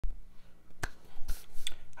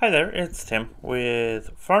Hi there, it's Tim with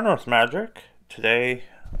Far North Magic. Today,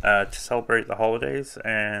 to celebrate the holidays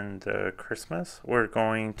and Christmas, we're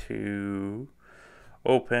going to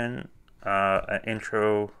open an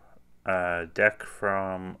intro deck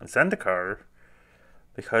from Zendikar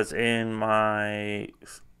because in my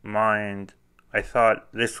mind, I thought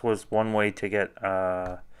this was one way to get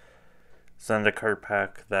a Zendikar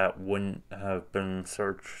pack that wouldn't have been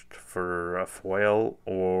searched for a foil,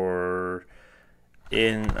 or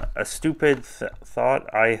in a stupid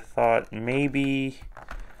thought, I thought maybe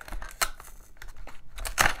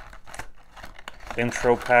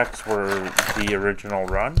intro packs were the original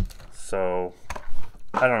run. So,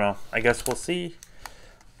 I don't know. I guess we'll see.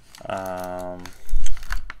 And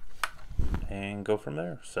go from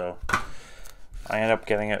there. So, I end up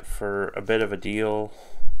getting it for a bit of a deal.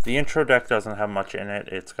 The intro deck doesn't have much in it.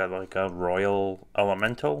 It's got like a Royal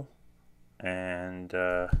Elemental. And,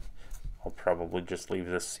 I'll probably just leave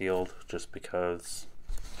this sealed just because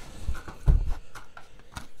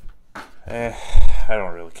I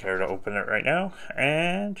don't really care to open it right now.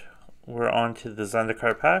 And we're on to the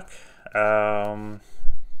Zendikar pack.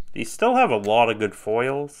 These still have a lot of good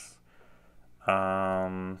foils.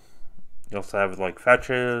 You also have like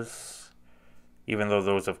fetches, even though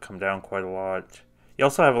those have come down quite a lot. You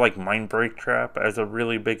also have like Mind Break Trap as a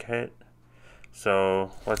really big hit.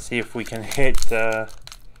 So let's see if we can hit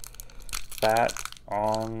that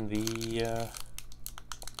on the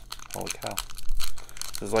holy cow,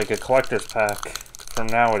 this is like a collector's pack from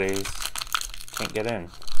nowadays. Can't get in.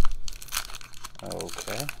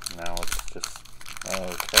 Okay, now it's just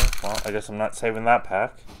okay. Well, I guess I'm not saving that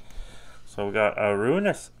pack. So we got a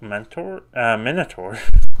Ruinous Minotaur,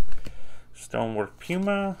 Stonework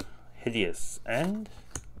Puma, Hideous End,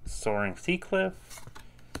 Soaring Seacliff,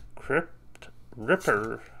 Crypt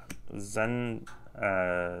Ripper,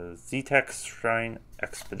 Zetex Shrine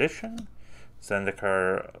Expedition,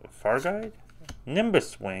 Zendikar Farguide,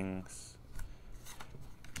 Nimbus Wings,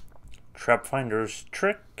 Trapfinder's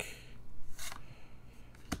Trick,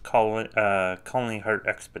 Colony Heart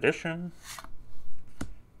Expedition,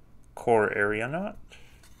 Core Aeronaut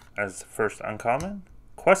as the first uncommon,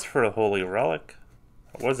 Quest for a Holy Relic,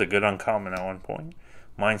 that was a good uncommon at one point,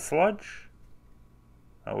 Mind Sludge,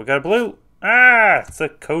 we got a blue. It's a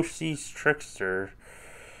Koshi's Trickster.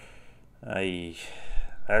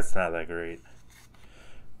 That's not that great.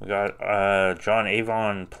 We got John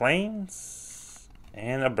Avon Plains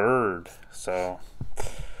and a bird. So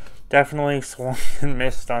definitely swung and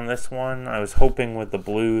missed on this one. I was hoping with the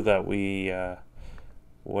blue that we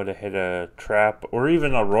would have hit a trap, or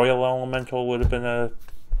even a Royal Elemental would have been a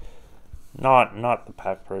not the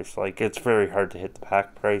pack price. Like, it's very hard to hit the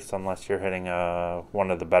pack price unless you're hitting one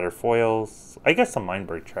of the better foils. I guess the Mind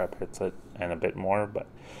Break Trap hits it and a bit more, but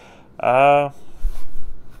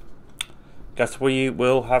guess we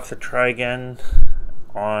will have to try again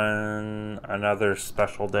on another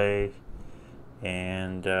special day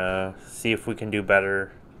and see if we can do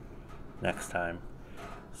better next time.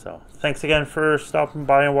 So, thanks again for stopping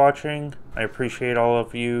by and watching. I appreciate all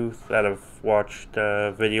of you that have watched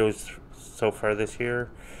videos so far this year,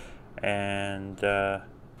 and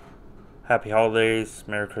happy holidays,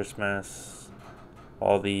 Merry Christmas,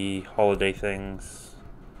 all the holiday things,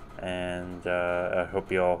 and I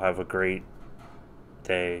hope you all have a great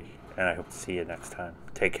day, and I hope to see you next time.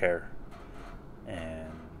 Take care,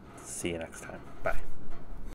 and see you next time. Bye.